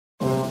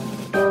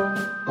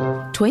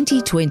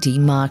2020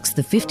 marks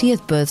the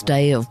 50th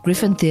birthday of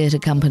Griffin Theatre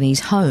Company's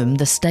home,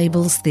 the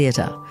Stables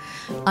Theatre.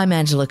 I'm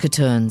Angela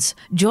Catterns.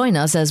 Join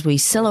us as we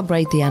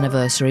celebrate the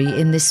anniversary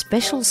in this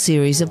special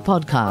series of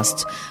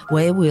podcasts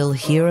where we'll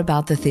hear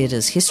about the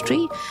theatre's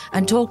history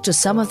and talk to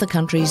some of the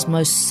country's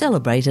most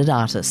celebrated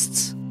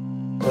artists.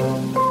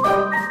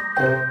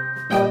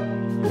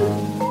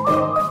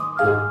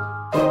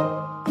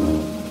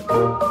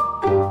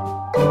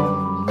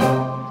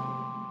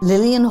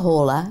 Lillian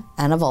Haller,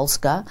 Anna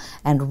Volska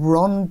and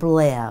Ron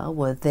Blair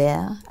were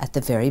there at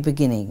the very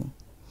beginning.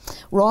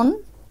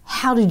 Ron,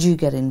 how did you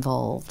get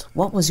involved?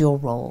 What was your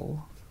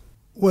role?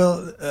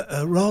 Well,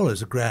 a role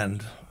is a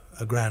grand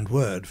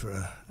word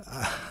for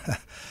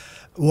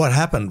what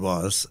happened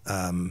was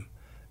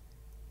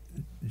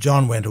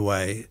John went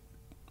away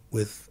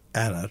with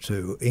Anna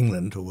to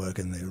England to work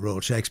in the Royal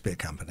Shakespeare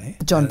Company.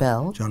 John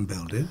Bell. John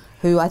Bell did.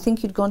 Who I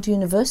think you'd gone to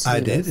university I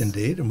with. did,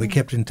 indeed, and we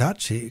kept in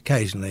touch.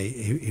 Occasionally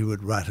he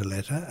would write a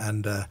letter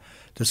and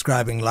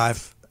describing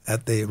life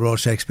at the Royal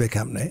Shakespeare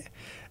Company.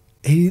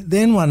 He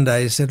then one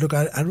day said, look,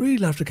 I'd really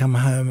love to come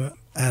home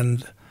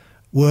and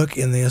work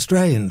in the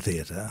Australian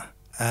theatre.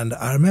 And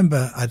I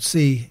remember I'd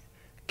see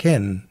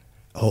Ken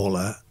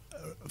Haller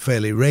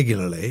fairly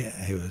regularly.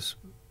 He was,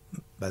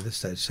 by this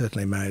stage,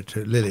 certainly married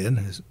to Lillian,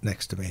 who's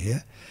next to me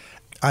here.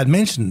 I'd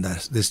mentioned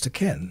this to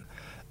Ken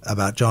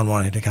about John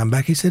wanting to come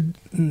back. He said,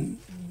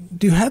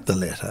 do you have the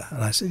letter?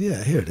 And I said,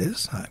 yeah, here it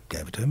is. I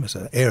gave it to him. It's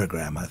an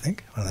aerogram, I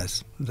think, one of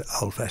those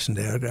old-fashioned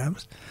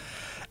aerograms.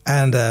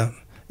 And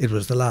it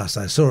was the last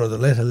I saw of the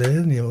letter,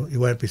 Lillian. You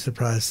won't be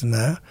surprised to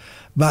know.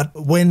 But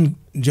when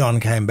John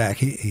came back,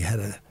 he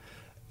had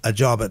a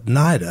job at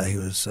NIDA. He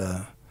was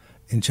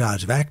in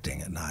charge of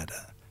acting at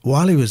NIDA.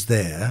 While he was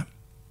there,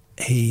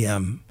 he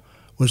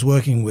was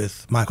working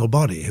with Michael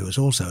Boddy, who was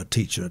also a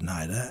teacher at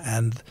NIDA,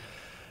 and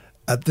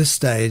at this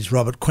stage,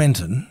 Robert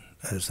Quentin,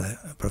 as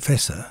a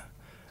professor,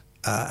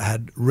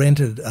 had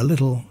rented a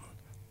little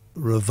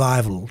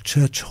revival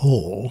church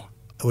hall,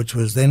 which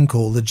was then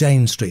called the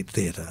Jane Street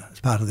Theatre. It's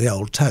part of the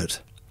old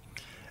Tote.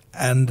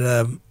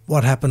 And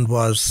what happened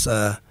was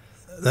they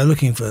were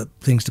looking for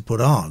things to put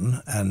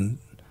on, and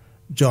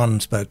John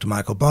spoke to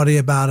Michael Boddy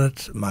about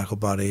it. Michael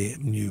Boddy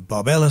knew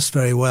Bob Ellis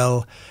very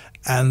well,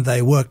 and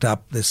they worked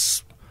up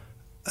this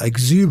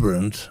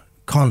exuberant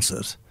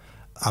concert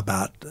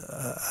about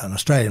an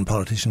Australian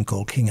politician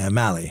called King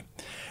O'Malley.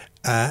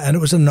 And it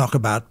was a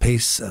knockabout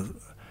piece of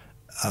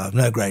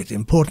no great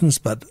importance,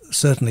 but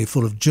certainly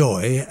full of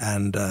joy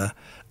and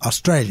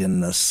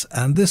Australianness.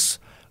 And this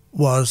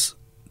was,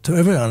 to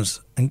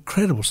everyone's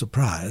incredible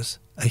surprise,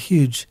 a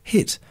huge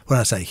hit. When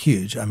I say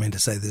huge, I mean to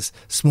say this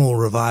small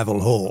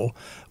revival hall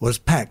was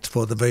packed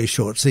for the very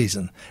short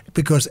season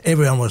because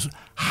everyone was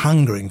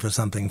hungering for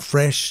something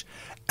fresh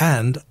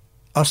and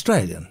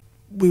Australian.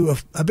 We were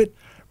a bit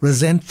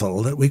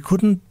resentful that we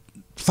couldn't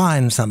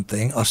find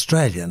something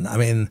Australian. I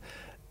mean,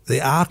 the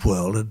art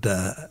world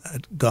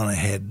had gone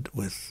ahead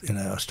with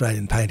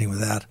Australian painting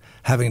without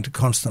having to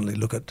constantly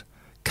look at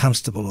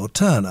Constable or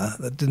Turner.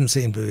 That didn't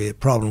seem to be a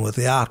problem with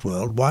the art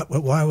world.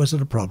 Why was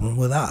it a problem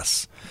with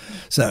us?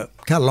 So,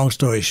 cut a long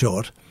story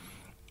short,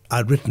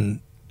 I'd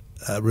written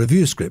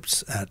review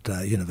scripts at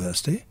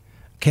university.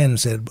 Ken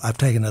said, I've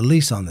taken a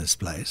lease on this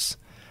place.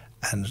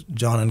 And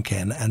John and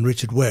Ken and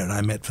Richard Ware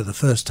I met for the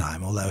first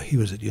time, although he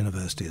was at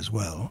university as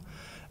well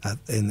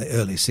in the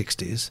early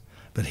 60s.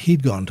 But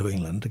he'd gone to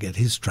England to get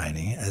his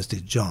training, as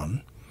did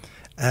John.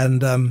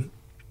 And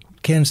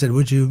Ken said,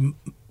 would you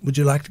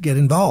like to get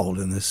involved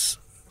in this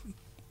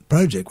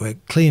project? We're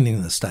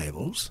cleaning the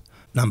stables,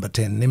 number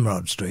 10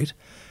 Nimrod Street,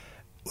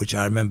 which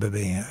I remember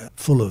being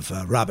full of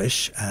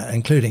rubbish,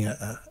 including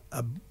a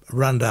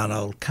rundown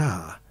old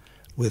car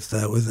with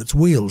its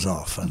wheels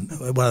off, and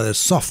one of those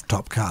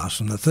soft-top cars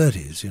from the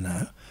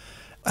 30s,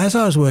 As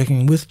I was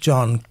working with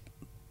John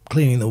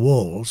cleaning the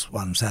walls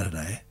one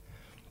Saturday,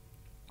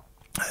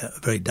 a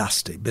very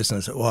dusty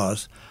business it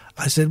was,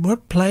 I said,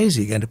 what plays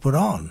are you going to put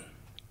on?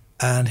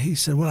 And he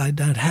said, well, I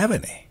don't have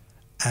any.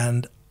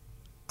 And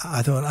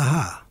I thought,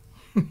 aha.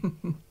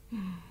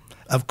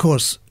 Of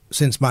course,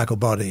 since Michael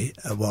Boddy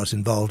was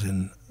involved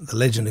in The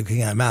Legend of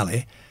King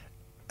O'Malley,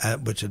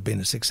 which had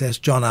been a success,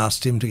 John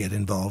asked him to get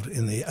involved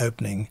in the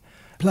opening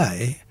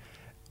play,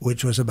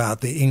 which was about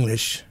the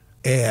English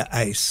air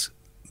ace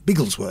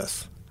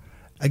Bigglesworth.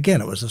 Again,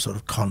 it was a sort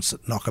of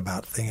concert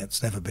knockabout thing.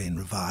 It's never been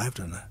revived,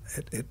 and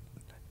it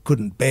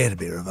couldn't bear to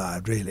be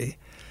revived, really.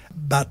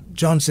 But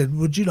John said,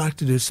 would you like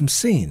to do some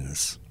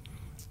scenes?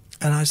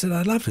 And I said,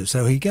 I'd love to.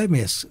 So he gave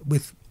me,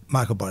 with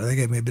Michael Boddy, they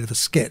gave me a bit of a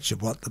sketch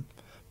of what the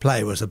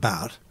play was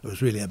about. It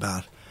was really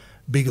about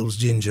Biggles,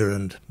 Ginger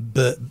and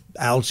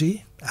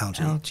Algy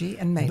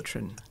and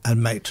Matron.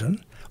 And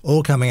Matron,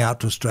 all coming out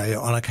to Australia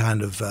on a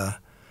kind of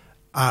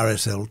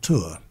RSL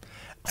tour.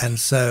 And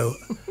so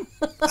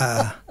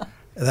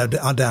they're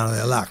down on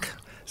their luck.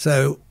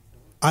 So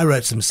I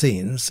wrote some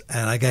scenes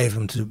and I gave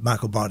them to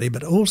Michael Boddy,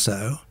 but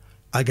also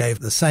I gave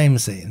the same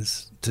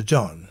scenes to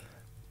John.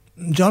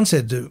 John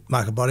said to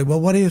Michael Boddy,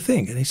 well, what do you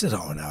think? And he said,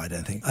 oh, no, I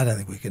don't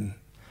think we can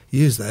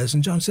use those.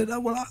 And John said, oh,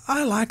 well,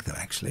 I like them,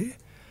 actually.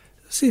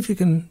 see if you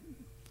can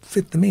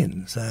fit them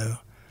in. So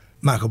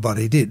Michael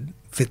Botti did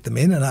fit them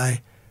in, and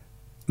I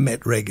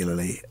met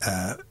regularly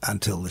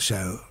until the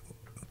show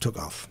took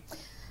off.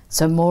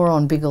 So more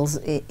on Biggles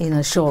in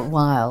a short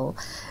while.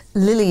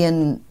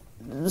 Lillian,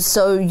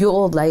 so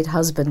your late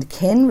husband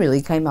Ken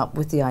really came up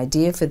with the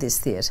idea for this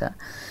theatre.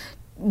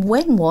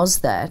 When was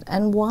that,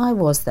 and why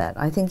was that?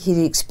 I think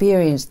he'd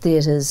experienced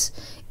theatres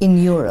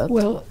in Europe.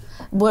 Well,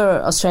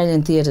 were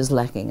Australian theatres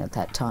lacking at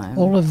that time?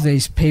 all of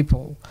these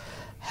people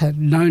had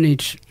known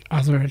each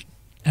other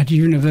at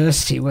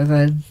university, where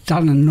they'd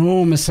done an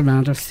enormous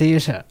amount of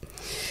theatre.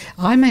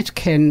 I met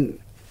Ken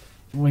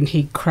when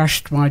he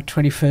crushed my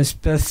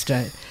 21st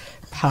birthday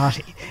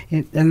party,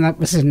 and that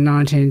was in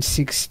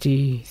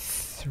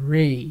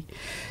 1963,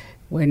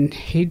 when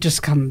he'd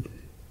just come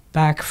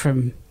back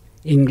from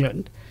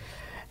England.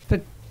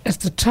 But at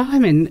the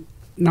time in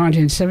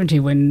 1970,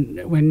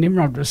 when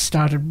Nimrod was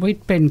started,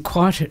 we'd been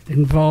quite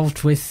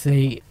involved with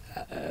the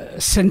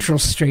Central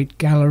Street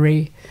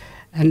Gallery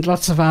and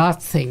lots of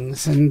art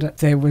things, and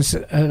there was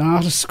an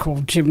artist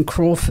called Jim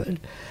Crawford,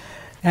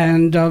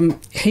 and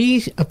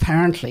he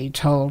apparently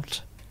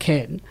told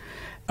Ken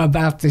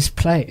about this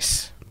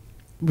place,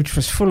 which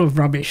was full of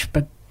rubbish,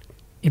 but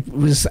it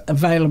was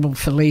available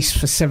for lease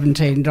for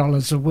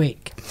 $17 a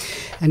week.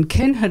 And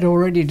Ken had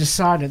already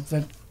decided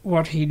that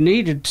what he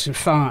needed to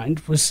find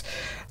was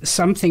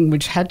something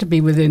which had to be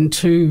within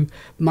 2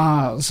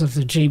 miles of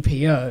the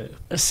GPO.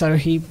 So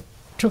he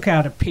took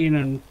out a pin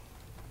and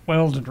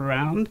welded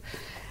around,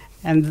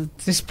 and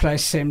this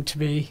place seemed to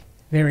be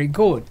very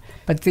good.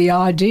 But the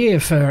idea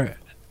for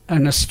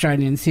an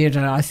Australian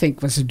theatre, I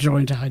think, was a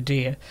joint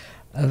idea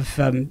of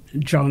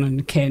John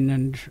and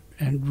Ken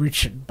and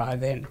Richard by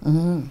then.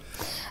 Mm-hmm.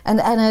 And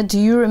Anna, do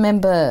you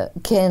remember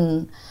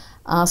Ken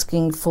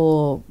asking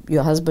for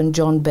your husband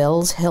John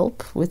Bell's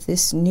help with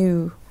this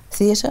new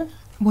theatre?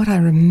 What I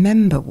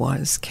remember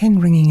was Ken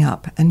ringing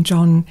up and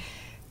John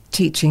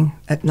teaching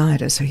at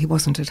NIDA, so he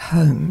wasn't at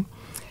home.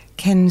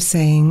 Ken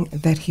saying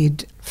that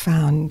he'd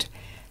found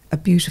a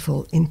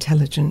beautiful,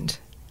 intelligent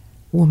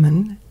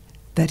woman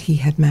that he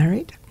had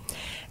married,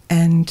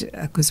 and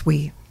because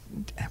we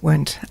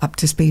weren't up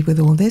to speed with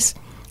all this,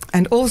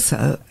 and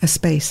also a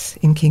space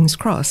in King's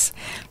Cross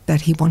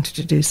that he wanted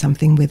to do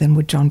something with, and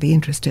would John be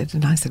interested?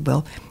 And I said,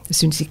 well, as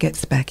soon as he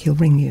gets back, he'll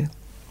ring you.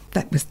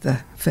 That was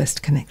the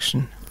first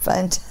connection.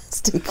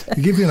 Fantastic.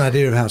 To give you an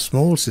idea of how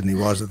small Sydney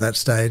was at that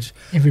stage,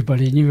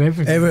 Everybody knew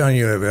everything. everyone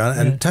knew everyone.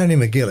 And Tony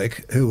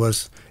McGillick, who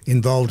was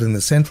involved in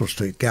the Central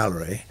Street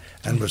Gallery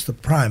and was the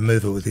prime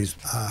mover with his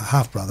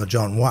half-brother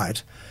John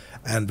White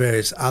and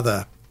various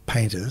other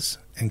painters,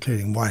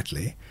 including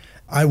Whiteley,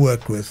 I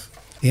worked with,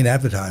 in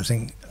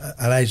advertising,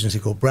 an agency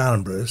called Brown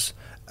and Bruce,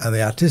 and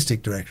the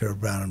artistic director of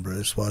Brown and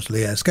Bruce was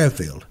Leo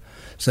Schofield.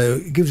 So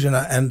it gives you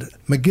and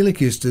McGillick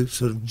used to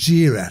sort of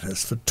jeer at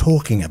us for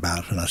talking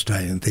about an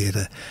Australian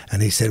theatre,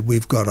 and he said,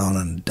 we've got on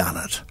and done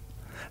it.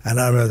 And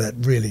I remember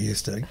that really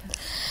used to.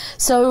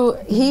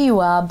 So here you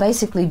are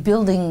basically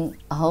building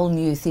a whole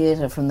new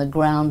theatre from the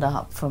ground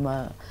up, from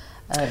a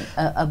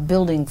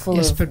building full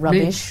of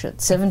rubbish at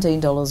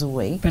 $17 a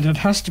week. But it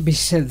has to be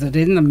said that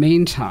in the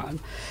meantime,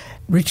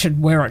 Richard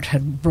Werrett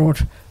had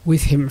brought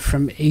with him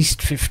from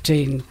East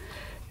 15,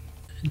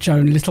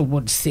 Joan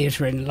Littlewood's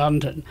theatre in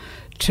London,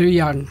 2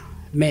 young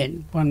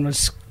men. One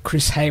was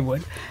Chris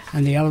Hayward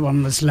and the other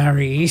one was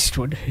Larry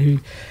Eastwood, who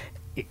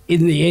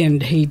in the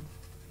end he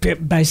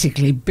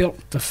basically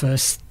built the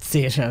first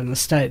theatre on the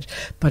stage,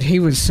 but he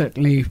was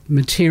certainly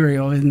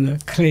material in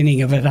the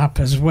cleaning of it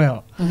up as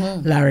well,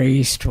 Larry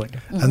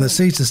Eastwood. And the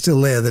seats are still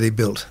there that he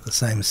built, the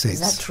same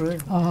seats. Is that true?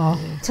 Oh.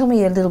 Tell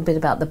me a little bit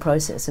about the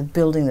process of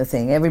building the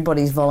thing.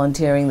 Everybody's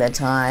volunteering their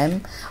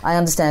time. I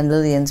understand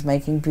Lillian's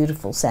making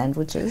beautiful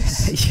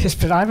sandwiches. Yes,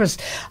 but I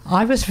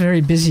was very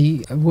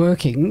busy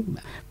working,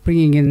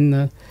 bringing in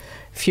the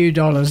few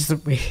dollars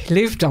that we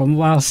lived on,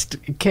 whilst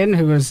Ken,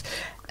 who was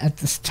at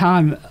this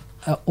time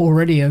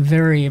already a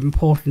very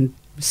important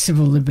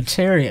civil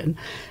libertarian,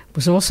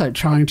 was also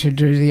trying to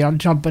do the odd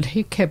job, but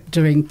he kept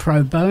doing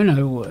pro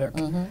bono work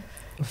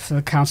for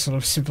the Council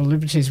of Civil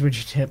Liberties, which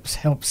he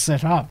helped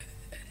set up.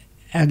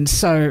 And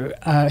so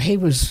he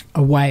was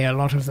away a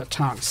lot of the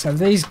time. So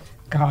these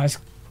guys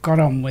got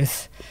on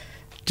with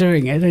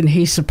doing it, and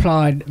he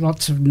supplied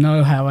lots of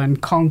know-how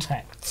and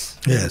contacts.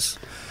 Yes.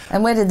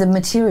 And where did the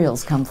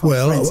materials come from, for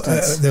Well,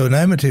 instance? there were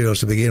no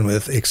materials to begin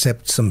with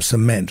except some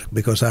cement,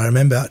 because I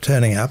remember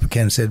turning up,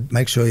 Ken said,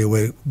 make sure you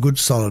wear good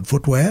solid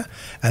footwear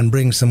and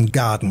bring some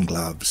garden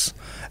gloves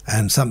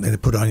and something to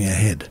put on your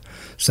head.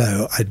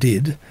 So I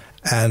did,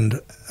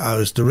 and I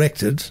was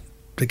directed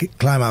to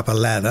climb up a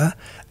ladder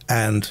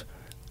and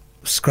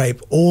scrape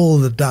all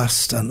the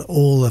dust and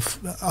all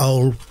the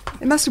old...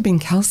 It must have been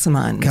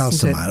calcimine.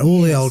 Calcimine,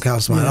 all the old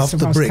calcimine off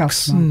the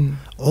bricks. Calcimine.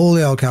 All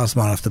the old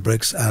calcimine off the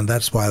bricks, and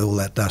that's why all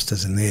that dust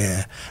is in the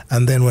air.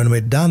 And then when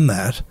we'd done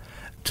that,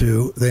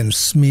 to then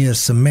smear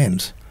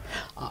cement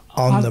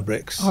on the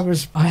bricks.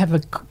 I have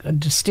a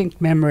distinct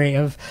memory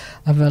of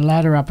a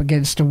ladder up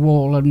against a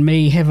wall and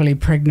me heavily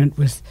pregnant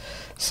with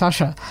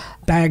Sasha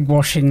bag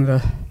washing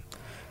the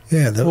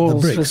Yeah, the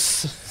walls with bricks.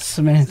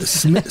 cement.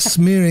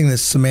 Smearing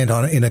this cement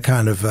on in a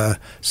kind of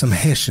some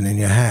hessian in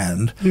your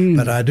hand.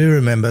 But I do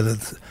remember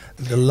that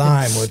the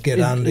lime would get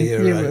under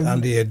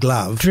your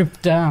glove,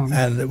 drip down,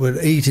 and it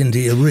would eat into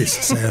your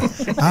wrists.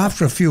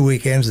 After a few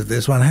weekends of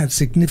this, one had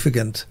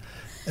significant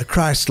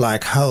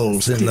Christ-like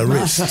holes in the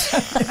wrist,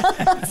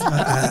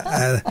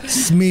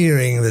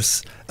 smearing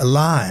this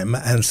lime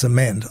and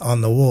cement on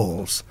the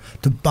walls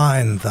to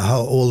bind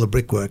all the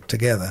brickwork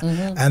together.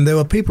 And there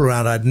were people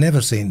around I'd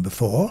never seen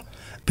before.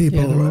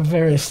 People there were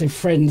variously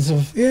friends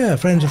of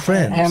friends of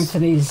friends.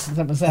 Anthony's,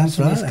 that was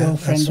Anthony's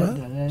girlfriend,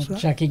 that's right.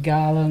 Jackie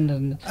Garland,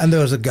 and there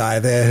was a guy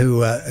there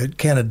who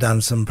Ken had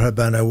done some pro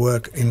bono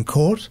work in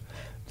court,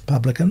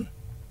 publican.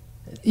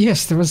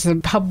 Yes, there was a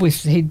pub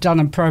he'd done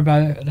a pro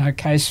bono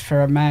case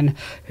for a man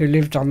who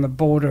lived on the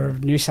border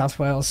of New South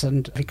Wales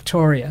and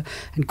Victoria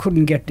and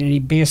couldn't get any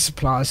beer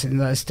supplies in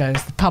those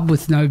days, the pub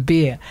with no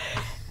beer.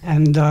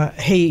 And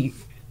he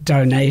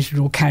donated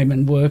or came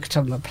and worked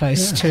on the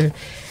place too.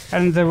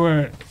 And there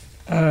were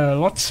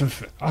lots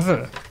of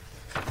other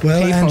people.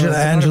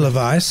 Angela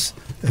Weiss,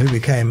 who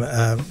became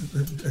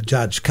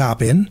Judge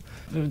Carpin.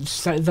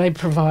 So they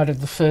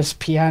provided the first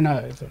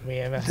piano that we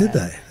ever had. Did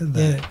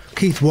they? Yeah.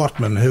 Keith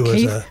Watman,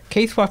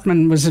 Keith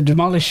Watman was a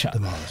demolisher.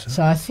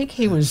 So I think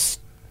he was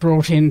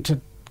brought in to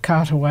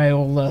cart away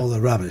all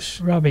the rubbish.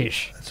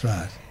 Rubbish. That's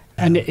right.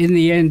 And in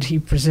the end, he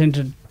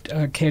presented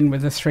Ken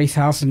with a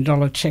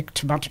 $3,000 cheque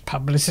to much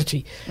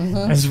publicity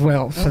as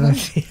well for the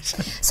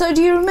theatre. So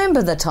do you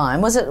remember the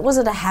time? Was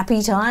it a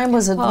happy time?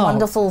 Was it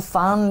wonderful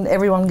fun,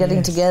 everyone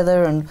getting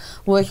together and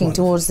working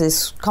towards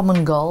this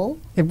common goal?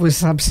 It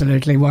was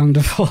absolutely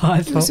wonderful,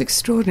 I thought. It was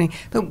extraordinary.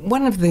 But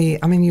one of you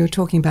were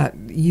talking about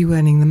you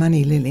earning the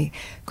money, Lily,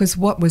 because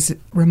what was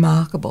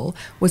remarkable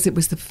was it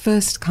was the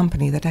first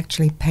company that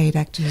actually paid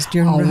actors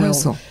during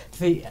rehearsal.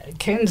 Well,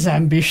 Ken's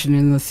ambition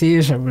in the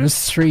theatre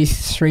was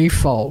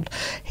threefold.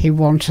 He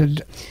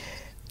wanted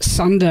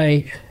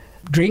Sunday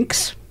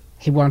drinks.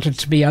 He wanted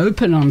to be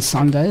open on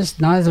Sundays,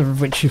 neither of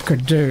which you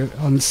could do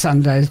on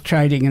Sundays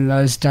trading in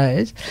those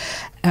days.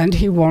 And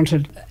he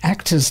wanted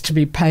actors to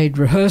be paid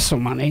rehearsal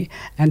money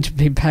and to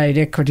be paid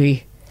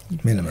equity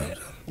minimum.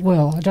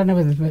 Well, I don't know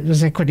whether it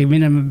was equity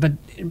minimum, but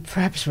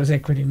perhaps it was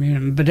equity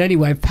minimum. But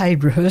anyway,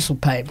 paid rehearsal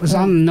pay. It was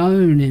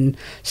unknown in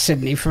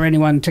Sydney for any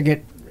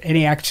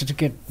actor to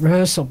get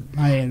rehearsal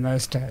money in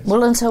those days.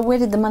 Well, and so where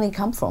did the money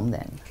come from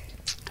then?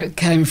 It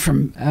came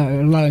from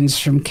loans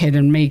from Ken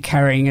and me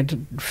carrying it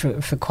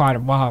for quite a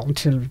while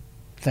until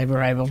they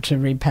were able to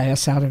repay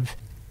us out of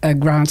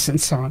grants and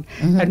so on.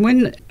 And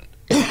when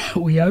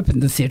we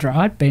opened the theatre,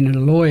 I'd been a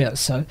lawyer,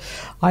 so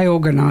I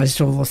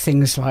organised all the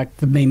things like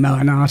the Memo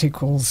and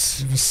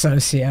Articles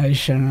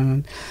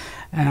Association,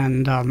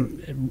 and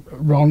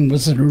Ron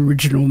was an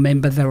original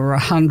member. There were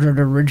 100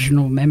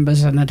 original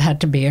members, and it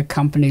had to be a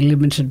company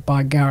limited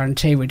by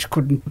guarantee, which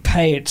couldn't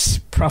pay its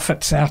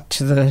profits out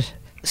to the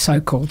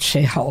so-called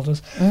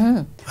shareholders.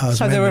 So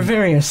there were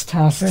various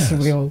tasks.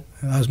 Yes.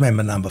 I was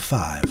member number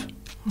 5.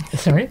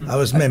 Sorry? I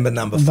was member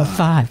number 5. Number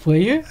 5, were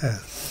you?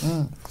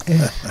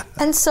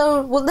 And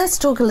so, let's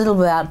talk a little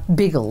about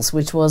Biggles,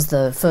 which was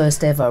the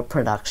first ever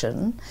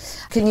production.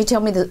 Can you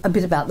tell me a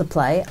bit about the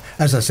play?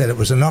 As I said, it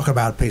was a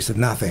knockabout piece of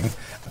nothing,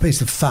 a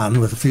piece of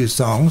fun with a few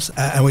songs,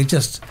 and we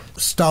just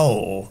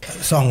stole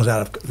songs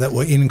that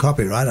were in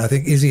copyright. I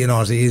think Izzy and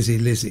Ozzy, Izzy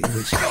Lizzy,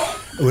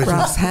 which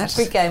Brass Hat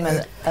became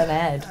an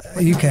ad.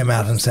 You came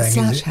out and sang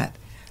Slouch Hat.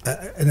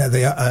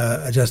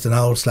 Just an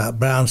old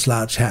brown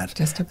slouch hat.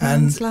 Just a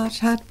brown slouch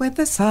hat with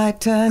the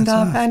side turned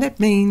up, and it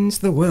means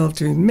the world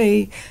to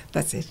me.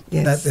 That's it,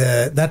 yes.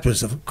 That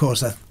was, of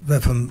course,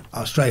 from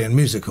Australian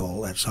Music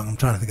Hall, that song. I'm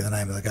trying to think of the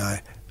name of the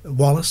guy.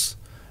 Wallace?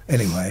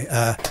 Anyway,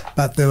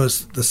 but there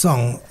was the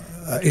song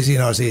Izzy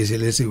and Ozzy, Izzy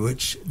Lizzy,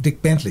 which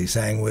Dick Bentley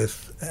sang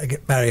with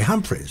Barry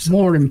Humphries.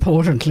 More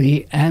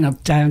importantly, Anna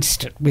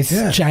danced it with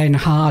Jane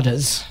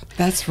Harders.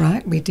 That's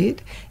right, we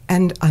did.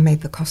 And I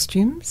made the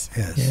costumes.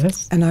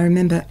 Yes. And I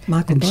remember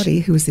Michael Boddy,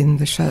 who was in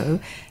the show,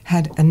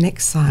 had a neck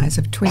size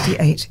of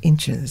 28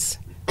 inches.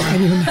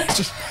 Can you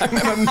imagine? I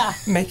remember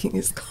making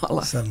his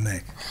collar. Some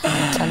neck.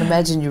 I can't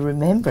imagine you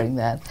remembering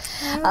that.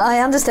 I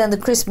understand the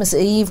Christmas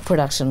Eve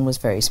production was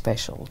very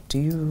special. Do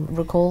you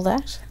recall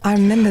that? I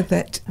remember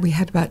that we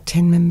had about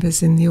 10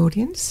 members in the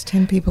audience,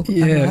 10 people.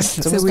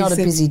 Yes. So it was not a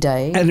busy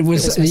day. And it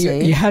was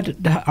you had,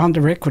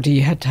 under equity,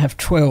 you had to have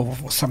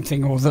 12 or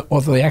something, or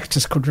the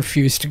actors could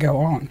refuse to go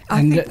on.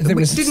 There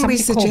was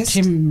somebody called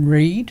Tim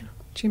Reid.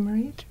 Jim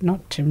Reid?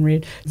 Not Tim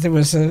Reid. There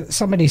was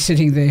somebody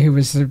sitting there who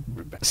was the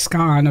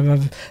scion of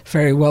a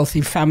very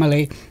wealthy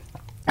family,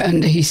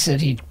 and he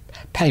said he'd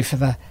pay for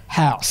the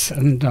house.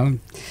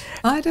 And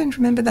I don't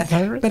remember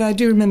that, but I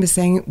do remember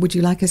saying, would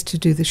you like us to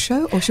do the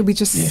show, or should we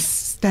just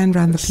stand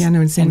around the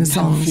piano and sing the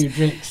songs? Have a few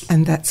drinks.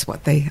 And that's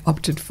what they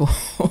opted for.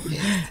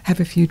 Have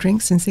a few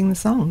drinks and sing the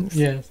songs.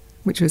 Yes.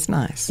 Which was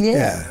nice.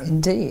 Yeah,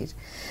 indeed.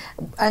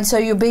 And so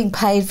you're being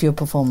paid for your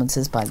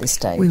performances by this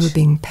stage? We were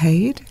being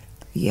paid.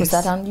 Yes.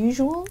 Was that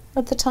unusual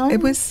at the time?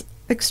 It was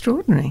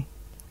extraordinary.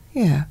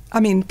 Yeah. I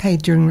mean,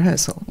 paid during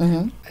rehearsal.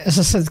 Mm-hmm. As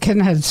I said, Ken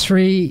had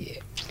 3.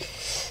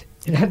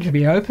 It had to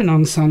be open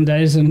on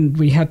Sundays, and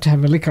we had to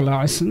have a liquor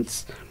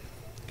licence.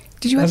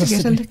 Did you As ever I get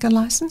a said, liquor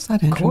licence? I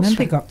don't Of course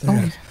remember. we got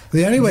that. Yeah.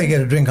 The only way to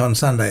get a drink on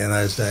Sunday in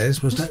those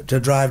days was to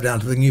drive down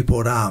to the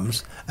Newport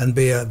Arms and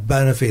be a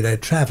bona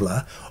fide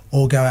traveller,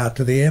 or go out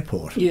to the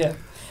airport. Yeah.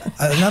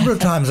 A number of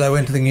times I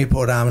went to the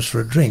Newport Arms for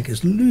a drink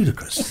is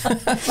ludicrous.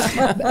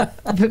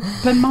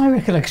 But my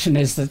recollection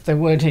is that there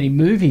weren't any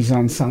movies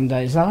on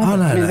Sundays either. Oh,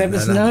 no, I mean, no, there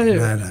was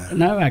no.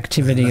 no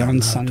activity No, on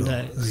not at all.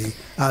 Sundays.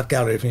 The Art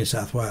Gallery of New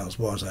South Wales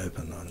was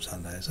open on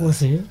Sundays.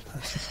 Was it?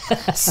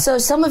 So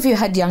some of you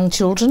had young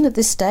children at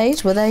this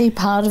stage. Were they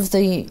part of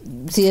the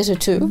theatre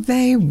too?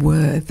 They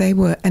were.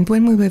 And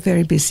when we were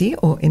very busy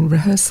or in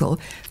rehearsal,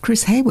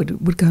 Chris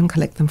Hayward would go and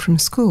collect them from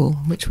school,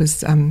 which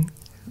was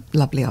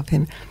lovely of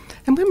him.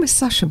 And when was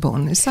Sasha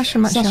born? Is Sasha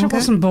much Sasha younger?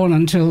 wasn't born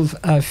until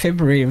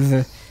February of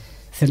the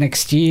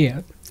next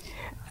year,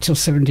 till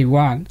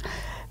 71.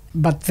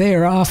 But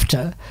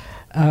thereafter,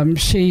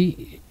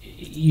 she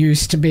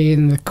used to be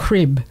in the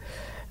crib,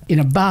 in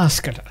a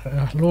basket,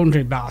 a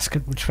laundry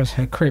basket, which was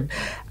her crib,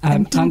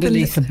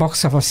 underneath the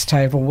box office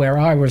table where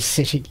I was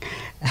sitting.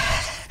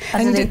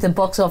 Underneath the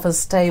box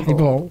office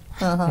table.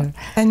 Yeah.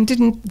 And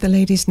didn't the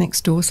ladies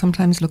next door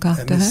sometimes look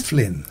after her? Miss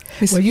Flynn.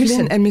 Miss Well, you Flynn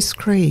said- and Miss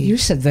Cree. You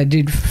said they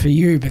did for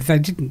you, but they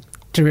didn't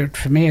do it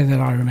for me that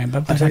I remember.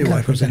 I'll But tell you why,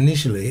 can't because remember.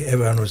 initially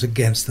everyone was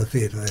against the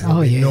theatre. They would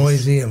Oh, be yes.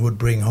 noisy and would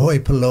bring hoi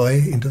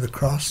polloi into the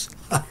cross.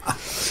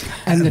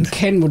 And then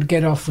Ken would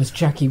get off with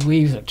Jackie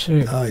Weaver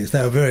too. Oh, yes,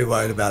 they were very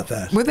worried about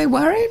that. Were they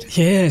worried?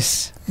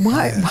 Yes.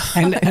 Why?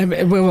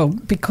 And well,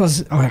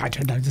 because, I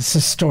don't know, this is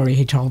a story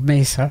he told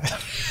me, so...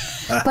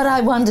 But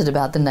I wondered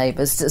about the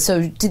neighbours.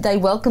 So did they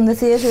welcome the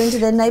theatre into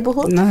their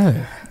neighbourhood?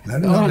 No,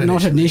 No,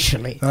 not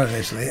initially. Not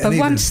initially. But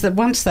And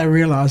once they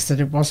realised that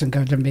it wasn't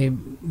going to be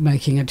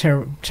making a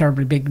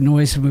terribly big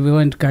noise, and we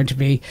weren't going to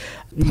be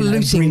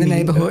Polluting the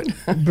neighbourhood.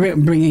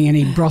 bringing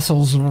any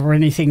brothels or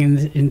anything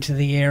into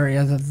the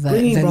area, that they,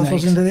 bringing then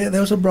brothels they, into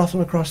there was a brothel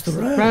across the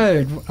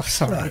road. Oh,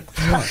 sorry.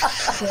 Right.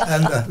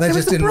 And they There was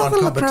just a didn't want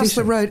brothel across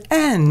the competition. road,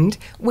 and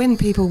when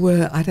people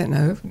were, I don't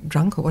know,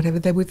 drunk or whatever,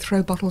 they would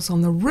throw bottles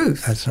on the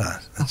roof. That's right.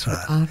 That's of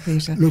right. Our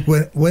theatre. Look,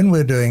 when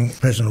we're doing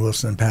President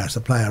Wilson in Paris,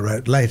 a play I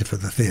wrote later for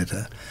the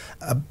theatre,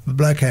 a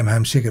bloke came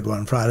home sick at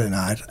one Friday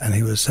night, and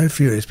he was so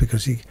furious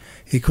because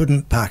he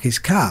couldn't park his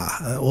car.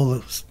 All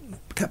the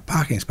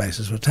parking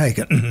spaces were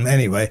taken.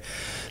 Anyway,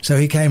 so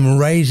he came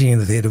raging in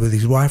the theatre with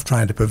his wife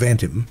trying to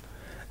prevent him.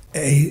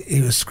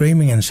 He was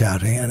screaming and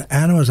shouting, and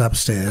Anna was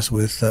upstairs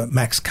with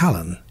Max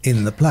Cullen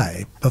in the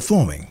play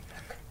performing.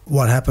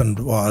 What happened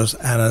was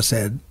Anna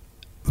said,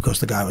 because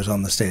the guy was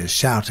on the stairs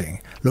shouting,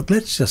 "Look,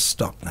 let's just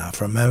stop now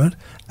for a moment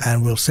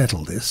and we'll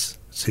settle this,"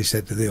 she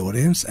said to the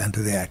audience and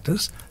to the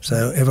actors.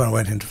 So everyone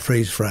went into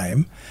freeze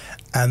frame.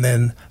 And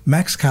then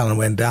Max Cullen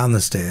went down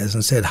the stairs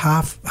and said,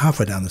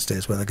 halfway down the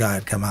stairs where the guy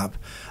had come up,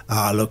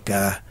 "Look,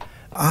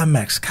 I'm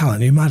Max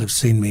Cullen. You might have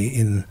seen me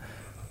in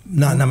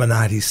number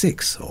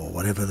 96 or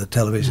whatever the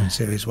television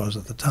series was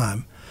at the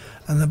time."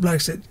 And the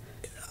bloke said,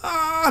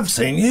 "I've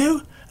seen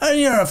you. And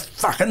you're a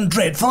fucking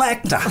dreadful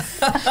actor."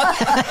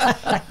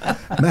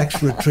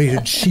 Max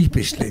retreated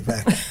sheepishly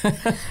back.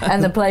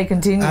 And the play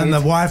continued. And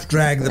the wife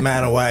dragged the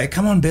man away.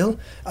 "Come on, Bill."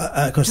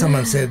 Because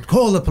someone said,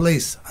 "Call the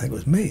police." I think it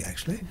was me,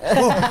 actually.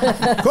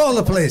 Call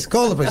the police,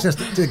 just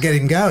to get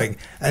him going.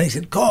 And he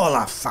said, "Call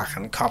the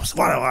fucking cops.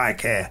 What do I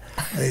care?"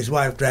 And his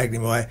wife dragged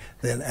him away.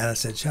 Then Anna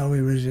said, "Shall we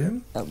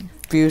resume?"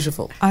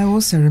 Beautiful. I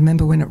also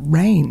remember when it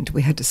rained,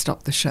 we had to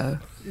stop the show.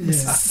 It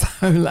was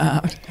so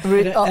loud.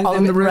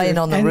 On the rain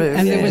on the roof.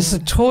 And there was a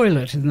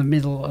toilet in the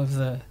middle of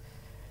the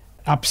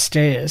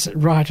upstairs,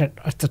 right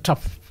at the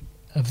top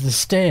of the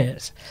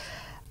stairs.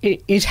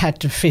 It had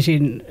to fit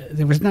in.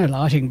 There was no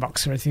lighting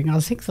box or anything. I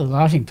think the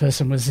lighting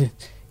person was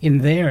in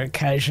there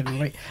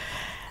occasionally.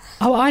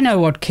 Oh, I know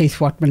what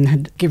Keith Watman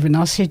had given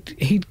us.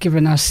 He'd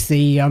given us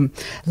the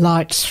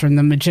lights from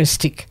the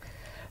majestic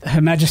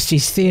Her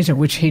Majesty's Theatre,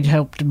 which he'd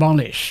helped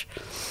demolish.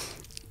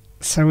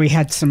 So we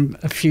had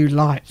a few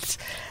lights.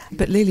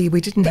 But Lily,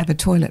 we didn't have a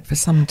toilet for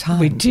some time.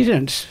 We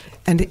didn't.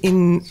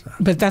 And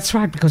But that's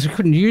right, because we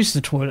couldn't use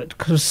the toilet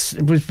because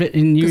it was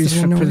in use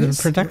of for the the noise.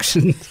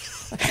 production.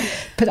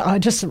 But I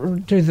just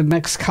do the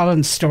Max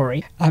Cullen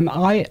story.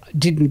 I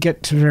didn't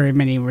get to very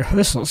many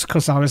rehearsals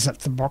because I was at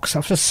the box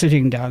office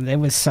sitting down there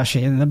with Sasha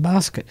in the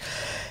basket.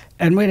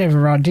 And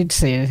whenever I did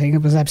see anything,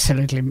 it was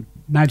absolutely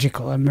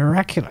magical and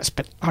miraculous.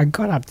 But I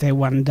got up there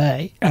one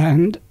day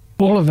and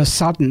all of a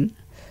sudden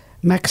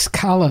Max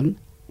Cullen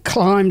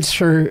climbed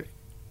through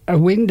a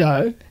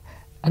window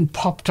and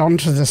popped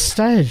onto the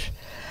stage.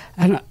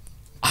 And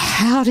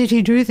how did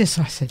he do this?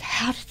 I said,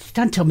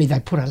 don't tell me they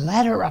put a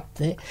ladder up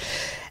there.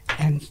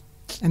 And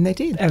they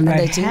did. And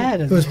they did.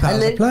 had. It was part of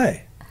the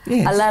play.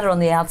 Yes. A ladder on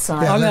the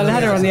outside. Yeah. On the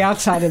ladder on the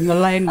outside in the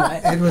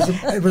laneway.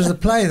 It was a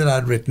play that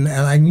I'd written,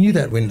 and I knew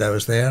that window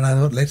was there, and I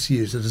thought, let's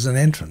use it as an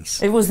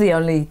entrance. It was the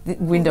only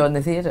window in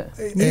the theatre.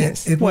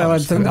 Yes. It Well,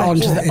 was. onto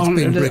It's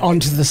been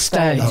bricked- the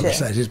stage. on the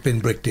stage. It's been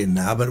bricked in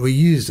now, but we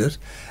used it.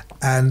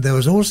 And there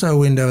was also a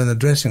window in the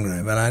dressing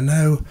room, and I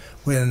know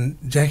when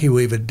Jackie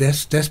Weaver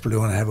desperately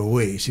wanted to have a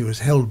wee, she was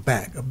held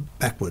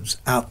backwards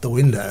out the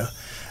window,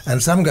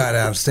 and some guy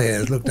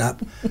downstairs looked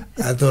up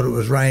and thought it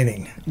was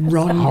raining.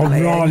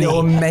 Ron,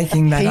 you're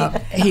making that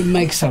up. He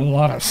makes a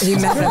lot of stuff. He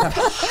makes that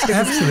up.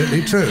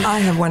 Absolutely true. I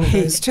have one of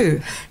those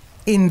too,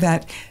 in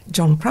that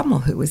John Brummel,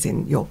 who was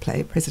in your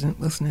play, President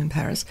Wilson in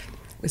Paris,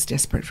 was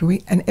desperate for a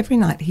wee, and every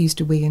night he used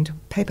to wee into a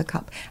paper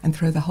cup and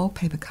throw the whole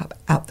paper cup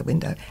out the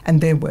window, and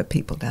there were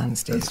people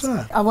downstairs. That's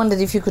right. I wondered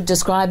if you could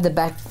describe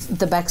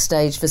the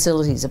backstage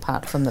facilities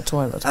apart from the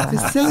toilet.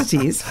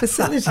 Facilities,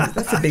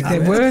 that's a big There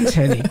word. weren't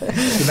any.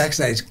 The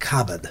backstage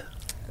cupboard.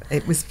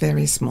 It was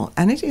very small,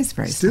 and it is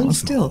very Still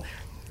small.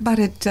 But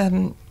it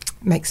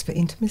makes for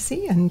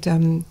intimacy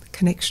and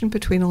connection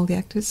between all the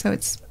actors, so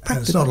it's And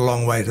practical. it's not a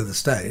long way to the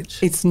stage.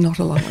 It's not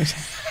a long way to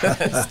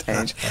the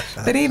stage.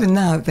 But even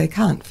now, they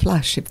can't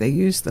flush if they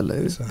use the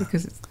loo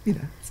because it's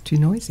too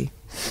noisy.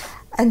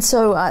 And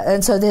so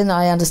then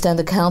I understand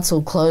the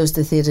council closed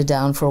the theatre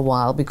down for a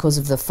while because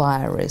of the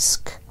fire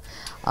risk.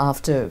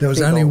 After There was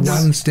Biggles. only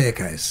one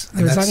staircase.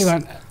 There was that's only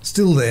one.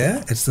 Still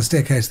there. It's the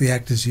staircase the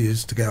actors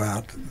used to go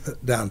out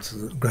down to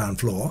the ground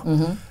floor.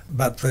 Mm-hmm.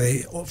 But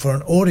for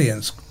an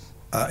audience,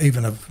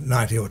 even of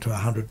 90 or to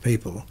 100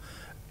 people,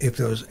 if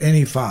there was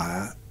any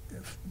fire,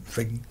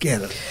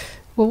 forget it.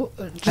 Well,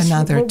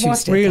 Another two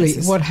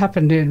staircases. What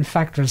happened in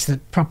fact was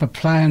that proper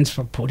plans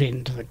were put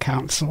into the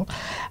council,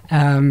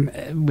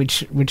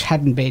 which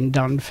hadn't been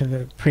done for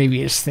the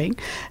previous thing,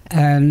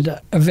 and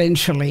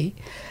eventually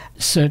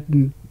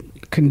certain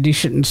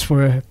conditions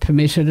were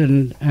permitted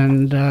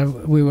and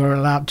we were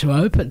allowed to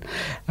open.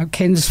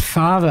 Ken's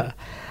father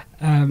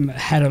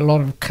had a lot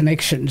of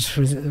connections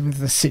with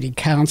the city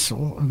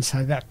council, and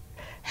so that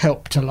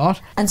helped a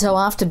lot. And so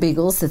after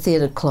Biggles, the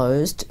theatre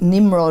closed.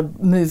 Nimrod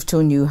moved to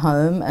a new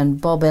home,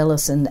 and Bob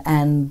Ellis and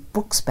Anne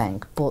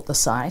Brooksbank bought the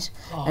site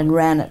and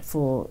ran it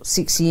for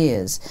 6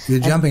 years. You're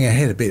jumping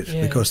ahead a bit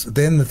because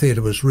then the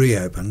theatre was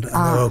reopened and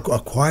there were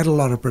quite a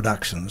lot of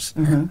productions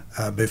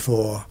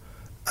before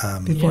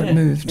It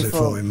moved.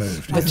 before we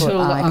moved.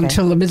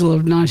 Until the middle of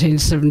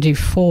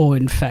 1974,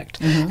 in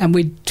fact. And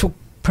we took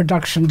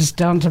productions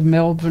down to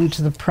Melbourne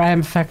to the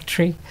Pram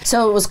Factory.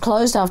 So it was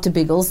closed after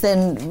Biggles,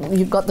 then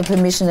you got the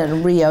permission and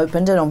it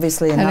reopened, and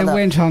obviously And another it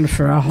went on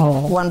for a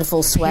whole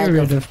wonderful swag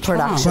period of of time.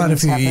 productions Quite a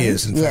few happened.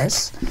 years, in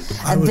yes.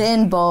 fact. And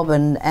then Bob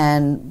and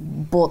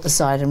bought the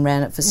site and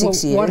ran it for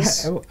 6 Well,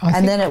 years. I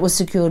And then think- it was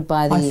secured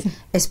by the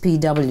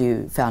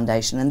SPW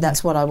Foundation, and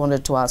that's what I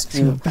wanted to ask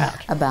you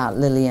about,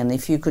 Lillian.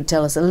 If you could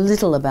tell us a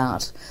little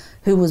about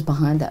who was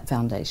behind that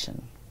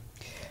foundation.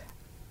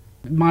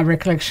 My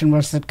recollection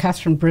was that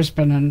Catherine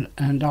Brisbane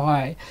and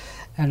I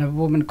and a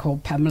woman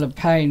called Pamela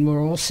Payne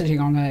were all sitting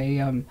on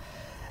a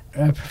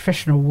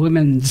professional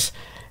women's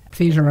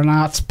theatre and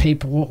arts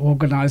people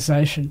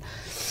organisation.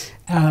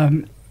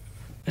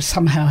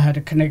 Somehow had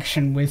a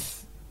connection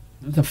with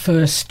the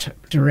first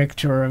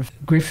director of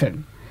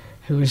Griffin,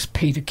 who was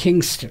Peter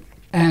Kingston.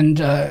 And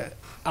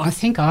I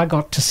think I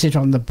got to sit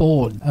on the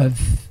board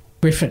of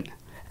Griffin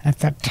at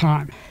that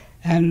time.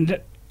 And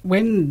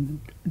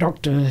when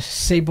Dr.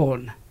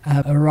 Seaborn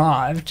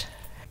arrived,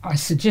 I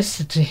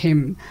suggested to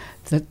him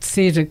that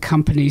theatre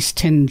companies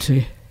tend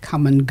to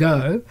come and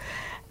go,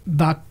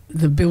 but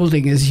the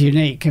building is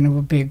unique and it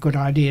would be a good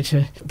idea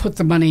to put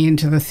the money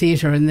into the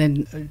theatre and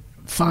then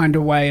find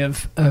a way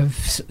of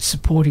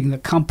supporting the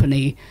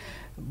company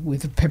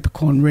with a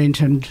peppercorn rent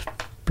and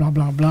blah,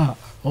 blah, blah,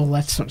 all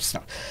that sort of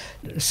stuff.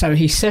 So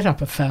he set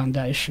up a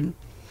foundation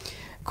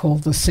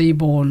called the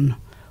Seaborn,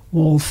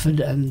 Walford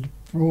and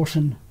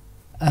Broughton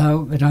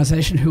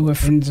organisation, who were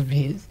friends of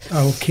his.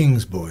 Oh,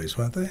 King's boys,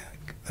 weren't they?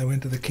 They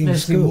went to the King's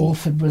Leslie School.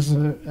 Walford was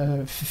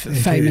a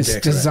famous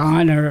decorator.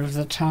 designer of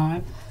the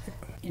time,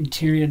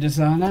 interior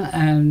designer,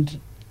 and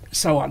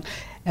so on.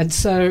 And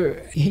so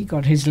he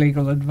got his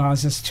legal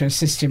advisors to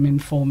assist him in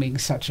forming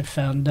such a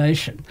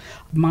foundation.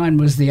 Mine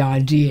was the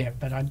idea,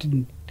 but I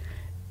didn't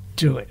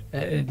do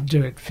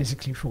it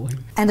physically for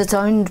him. And it's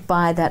owned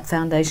by that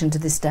foundation to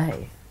this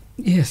day.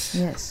 Yes.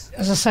 Yes.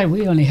 As I say,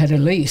 we only had a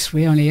lease.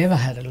 We only ever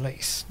had a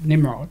lease,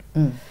 Nimrod.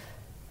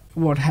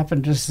 What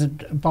happened is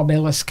that Bob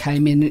Ellis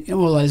came in,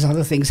 all those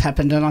other things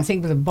happened, and I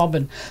think that Bob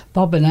and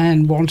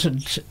Anne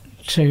wanted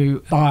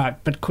to buy it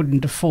but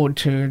couldn't afford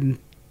to, and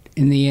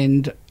in the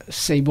end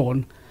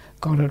Seaborn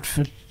got it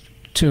for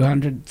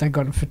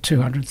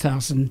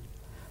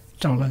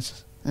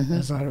 $200,000,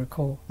 as I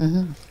recall.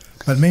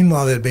 But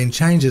meanwhile, there had been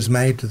changes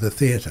made to the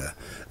theatre.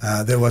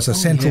 There was a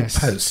central yes.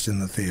 post in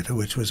the theatre,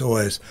 which was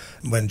always,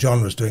 when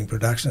John was doing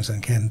productions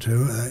and Ken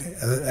too,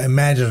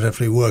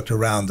 imaginatively worked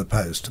around the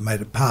post,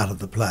 made it part of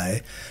the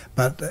play.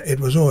 But it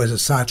was always a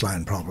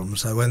sightline problem.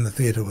 So when the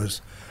theatre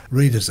was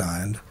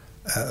redesigned,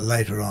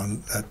 later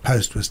on, that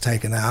post was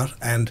taken out.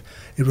 And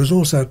it was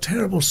also a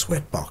terrible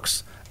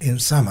sweatbox. In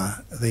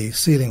summer, the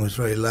ceiling was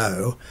very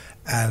low,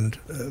 And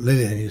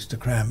Lillian used to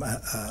cram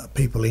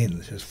people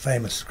in. She was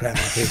famous for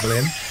cramming people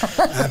in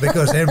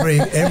because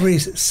every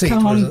seat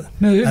was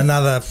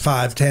another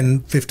 $5, $10,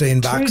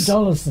 $15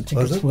 $2 the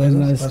tickets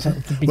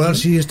were. Well,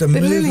 she used to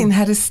move. But Lillian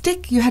had a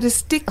stick. You had a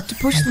stick to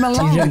push them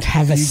along. You don't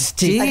have a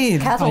stick.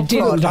 Did. Cattle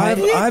prod.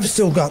 I've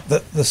still got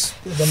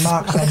the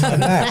marks on my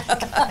back.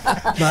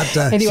 But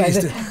Anyway,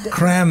 she used to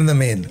cram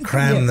them in.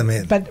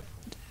 But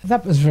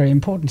that was very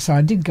important. So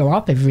I did go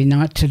up every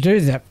night to do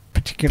that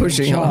particular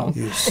job.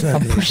 You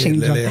certainly did,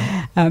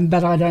 Lillian.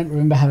 But I don't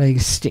remember having a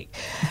stick.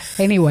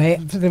 Anyway,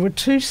 there were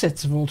 2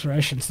 sets of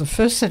alterations. The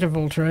first set of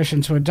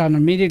alterations were done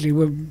immediately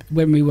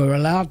when we were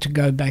allowed to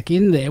go back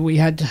in there. We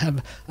had to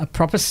have a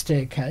proper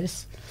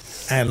staircase.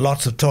 And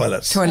lots of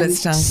toilets.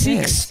 Toilets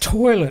downstairs. 6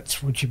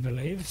 toilets, would you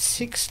believe?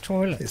 6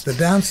 toilets. It's the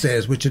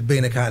downstairs, which had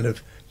been a kind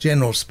of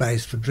general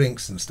space for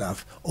drinks and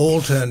stuff,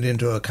 all turned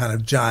into a kind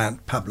of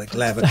giant public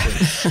lavatory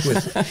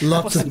with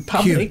lots of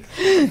public.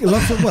 Open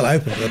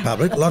to the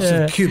public, lots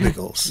of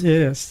cubicles.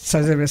 Yes,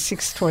 so there were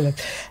 6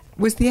 toilets.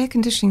 Was the air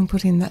conditioning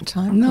put in that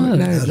time? No,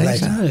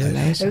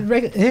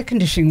 later. Air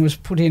conditioning was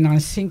put in, I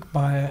think,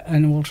 by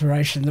an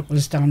alteration that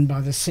was done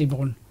by the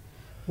Seaborn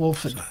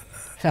Walford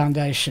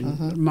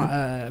Foundation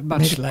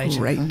much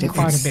later,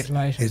 quite a bit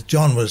later.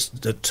 John was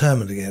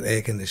determined to get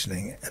air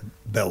conditioning at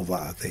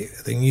Belvoir,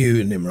 the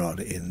new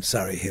Nimrod in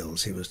Surrey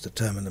Hills. He was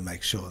determined to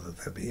make sure that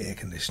there'd be air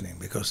conditioning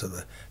because of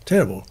the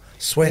terrible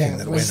sweating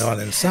that went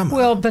on in summer.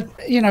 Well, but,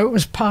 it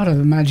was part of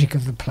the magic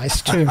of the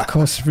place too, of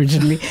course,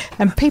 originally.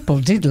 And people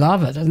did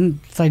love it,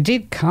 and they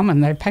did come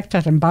and they packed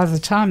out. And by the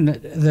time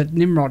that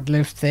Nimrod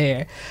left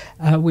there,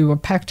 we were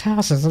packed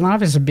houses. And I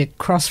was a bit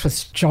cross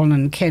with John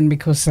and Ken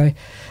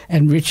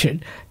and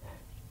Richard.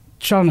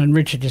 John and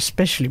Richard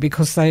especially,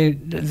 because they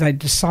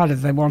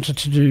decided they wanted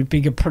to do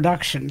bigger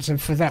productions, and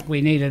for that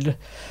we needed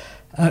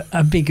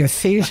a bigger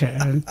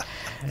theatre.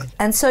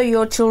 And so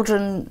your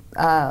children,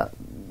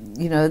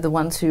 the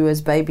ones who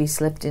as babies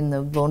slept in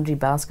the laundry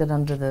basket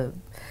under the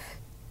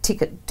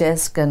ticket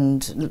desk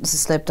and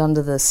slept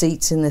under the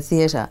seats in the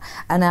theatre,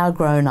 are now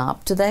grown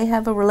up. Do they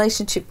have a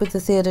relationship with the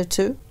theatre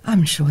too?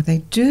 I'm sure they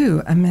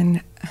do. I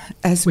mean,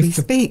 as we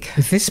speak.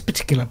 With this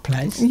particular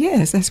place?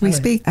 Yes, as we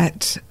speak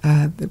at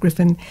the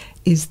Griffin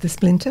is The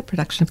Splinter,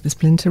 production of The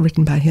Splinter,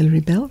 written by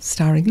Hilary Bell,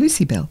 starring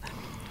Lucy Bell.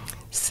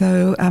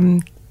 So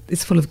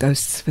it's full of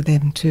ghosts for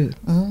them too.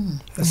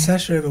 Has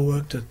Sasha ever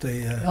worked at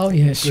the Oh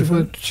yes,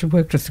 Griffin? she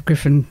worked at the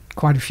Griffin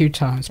quite a few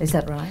times. Is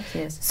that right?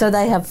 Yes. So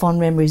they have fond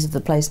memories of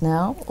the place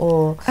now,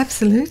 or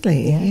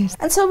Absolutely, yes.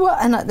 And so,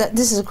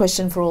 this is a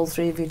question for all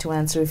 3 of you to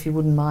answer, if you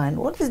wouldn't mind.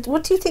 What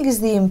do you think is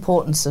the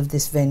importance of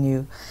this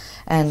venue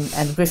and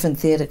Griffin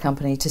Theatre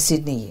Company to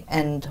Sydney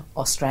and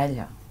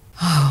Australia?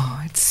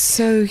 Oh, it's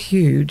so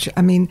huge.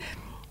 I mean,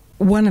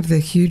 one of the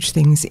huge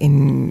things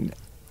in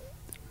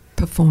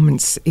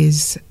performance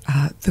is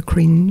the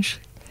cringe,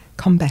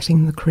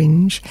 combating the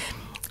cringe,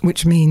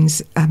 which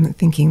means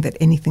thinking that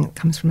anything that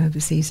comes from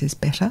overseas is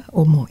better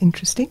or more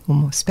interesting or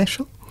more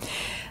special.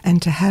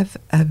 And to have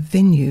a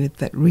venue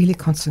that really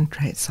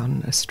concentrates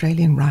on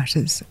Australian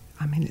writers,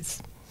 I mean,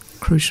 it's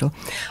crucial.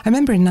 I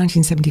remember in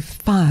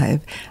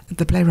 1975 at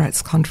the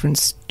Playwrights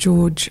Conference,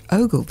 George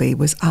Ogilvy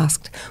was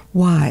asked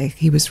why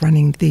he was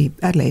running the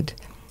Adelaide,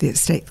 the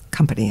estate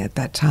company at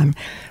that time,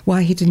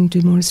 why he didn't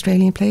do more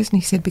Australian plays,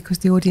 and he said because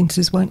the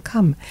audiences won't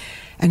come.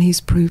 And he's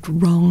proved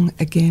wrong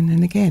again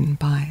and again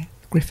by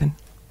Griffin.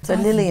 So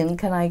Lillian,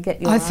 can I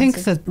get your answer? Think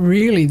that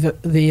really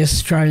the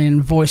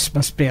Australian voice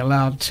must be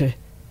allowed to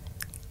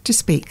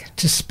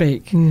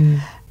speak.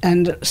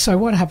 And so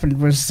what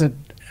happened was that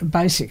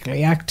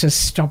basically actors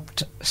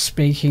stopped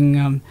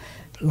speaking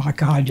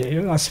like I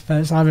do, I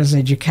suppose. I was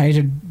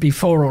educated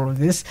before all of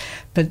this,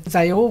 but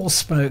they all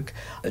spoke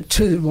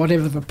to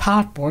whatever the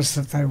part was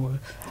that they were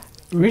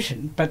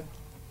written, but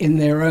in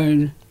their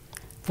own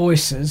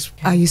voices.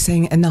 Are you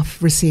saying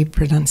enough received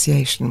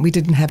pronunciation? We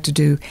didn't have to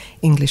do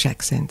English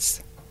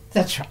accents.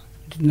 That's right.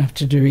 Didn't have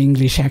to do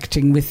English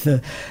acting with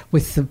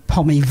the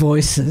pommy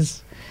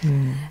voices.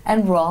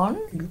 And Ron,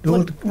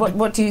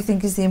 what do you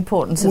think is the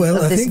importance of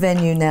this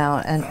venue now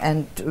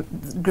and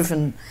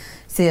Griffin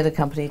Theatre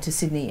Company to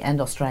Sydney and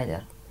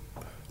Australia?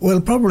 Well,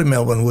 probably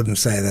Melbourne wouldn't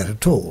say that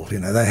at all.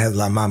 They had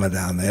La Mama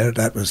down there.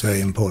 That was very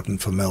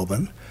important for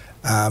Melbourne.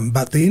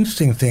 But the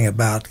interesting thing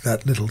about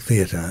that little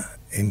theatre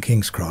in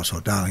King's Cross or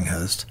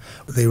Darlinghurst,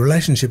 the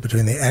relationship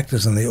between the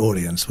actors and the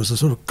audience was a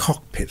sort of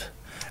cockpit.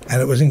 And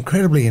it was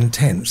incredibly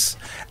intense.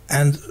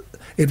 And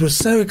it was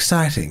so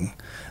exciting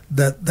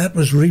that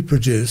was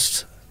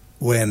reproduced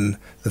when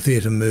the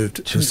theatre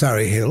moved to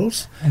Surrey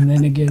Hills. And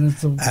then again...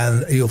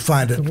 And you'll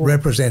find it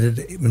represented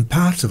in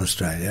parts of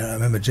Australia. I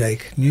remember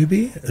Jake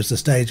Newby as the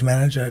stage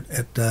manager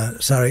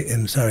at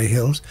Surrey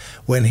Hills.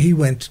 When he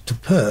went to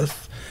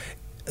Perth,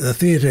 the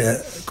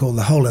theatre called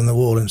The Hole in the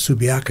Wall in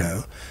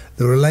Subiaco,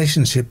 the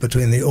relationship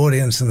between the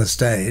audience and the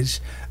stage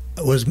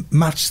was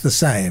much the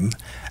same.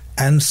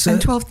 And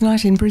 12th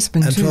Night in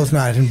Brisbane, and 12th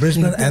Night in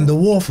Brisbane, and the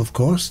wharf, of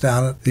course,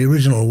 down at the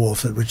original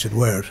wharf that Richard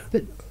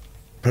Wherrett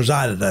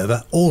presided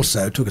over,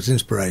 also took its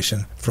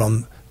inspiration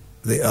from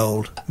the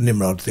old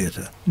Nimrod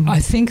Theatre. I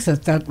think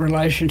that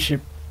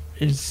relationship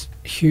is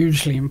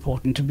hugely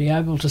important, to be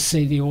able to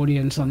see the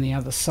audience on the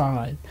other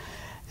side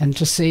and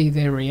to see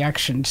their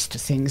reactions to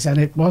things. And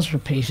it was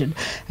repeated.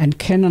 And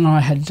Ken and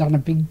I had done a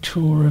big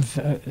tour of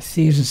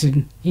theatres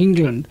in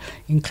England,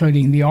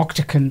 including the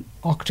Octagon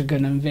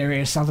and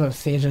various other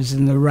theatres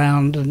in the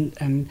round,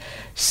 and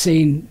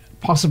seen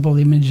possible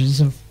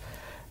images of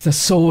the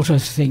sort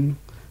of thing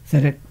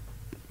that it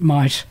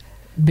might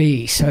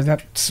be. So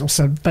that's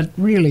also, but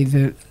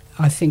really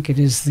I think it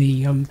is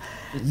the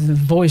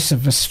voice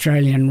of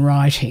Australian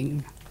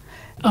writing.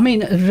 I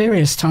mean, at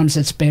various times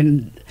it's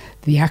been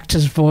the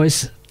actor's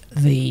voice,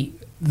 the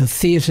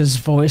theatre's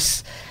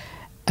voice,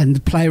 and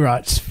the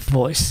playwright's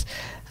voice.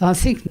 I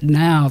think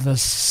now the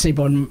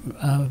Seaborn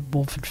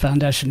Walford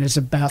Foundation is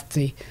about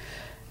the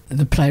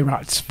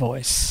playwright's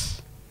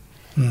voice.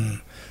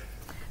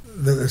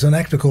 There's an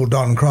actor called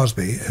Don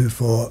Crosby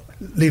who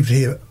lived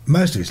here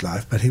most of his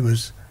life, but he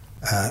was,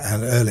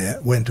 and earlier,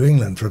 went to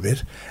England for a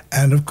bit.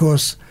 And of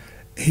course,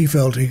 he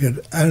felt he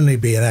could only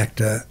be an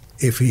actor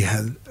if he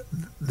had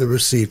the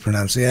received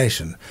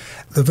pronunciation.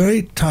 The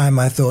very time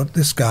I thought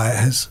this guy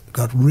has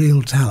got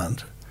real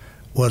talent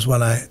was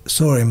when I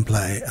saw him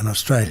play an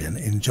Australian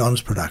in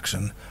John's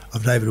production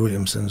of David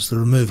Williamson's The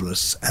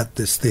Removalists at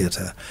this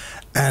theatre.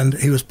 And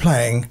he was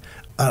playing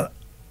a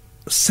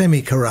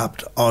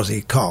semi-corrupt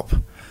Aussie cop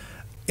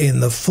in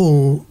the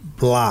full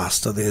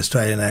blast of the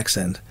Australian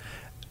accent.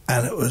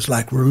 And it was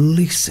like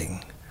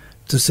releasing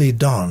to see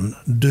Don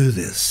do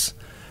this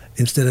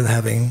instead of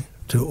having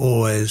to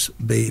always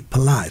be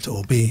polite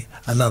or be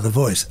another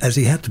voice, as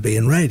he had to be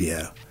in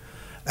radio.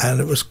 And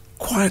it was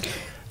quite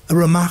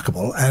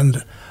remarkable,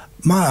 and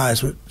my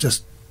eyes were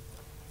just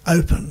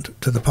opened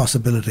to the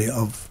possibility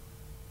of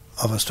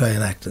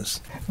Australian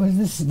actors. Well,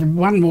 this is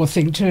one more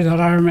thing too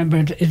that I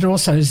remembered. It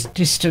also is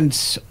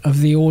distance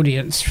of the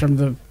audience from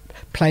the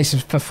place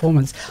of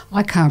performance.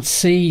 I can't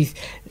see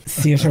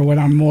theatre when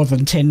I'm more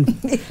than 10.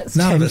 Yes.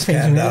 None of us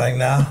can, darling,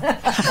 now.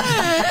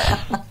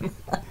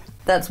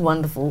 That's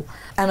wonderful.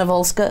 Anna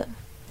Volska,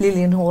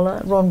 Lillian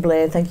Haller, Ron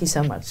Blair, thank you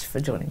so much for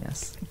joining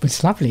us. It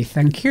was lovely,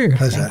 thank you.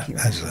 Pleasure, Thank you.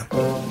 Angela.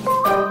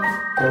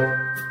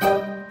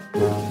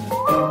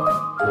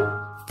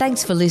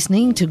 Thanks for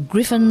listening to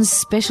Griffin's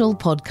special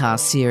podcast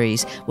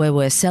series, where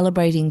we're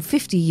celebrating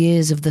 50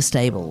 years of the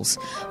stables.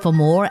 For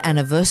more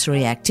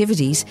anniversary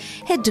activities,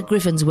 head to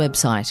Griffin's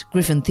website,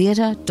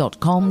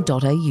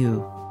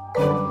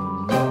 griffintheatre.com.au.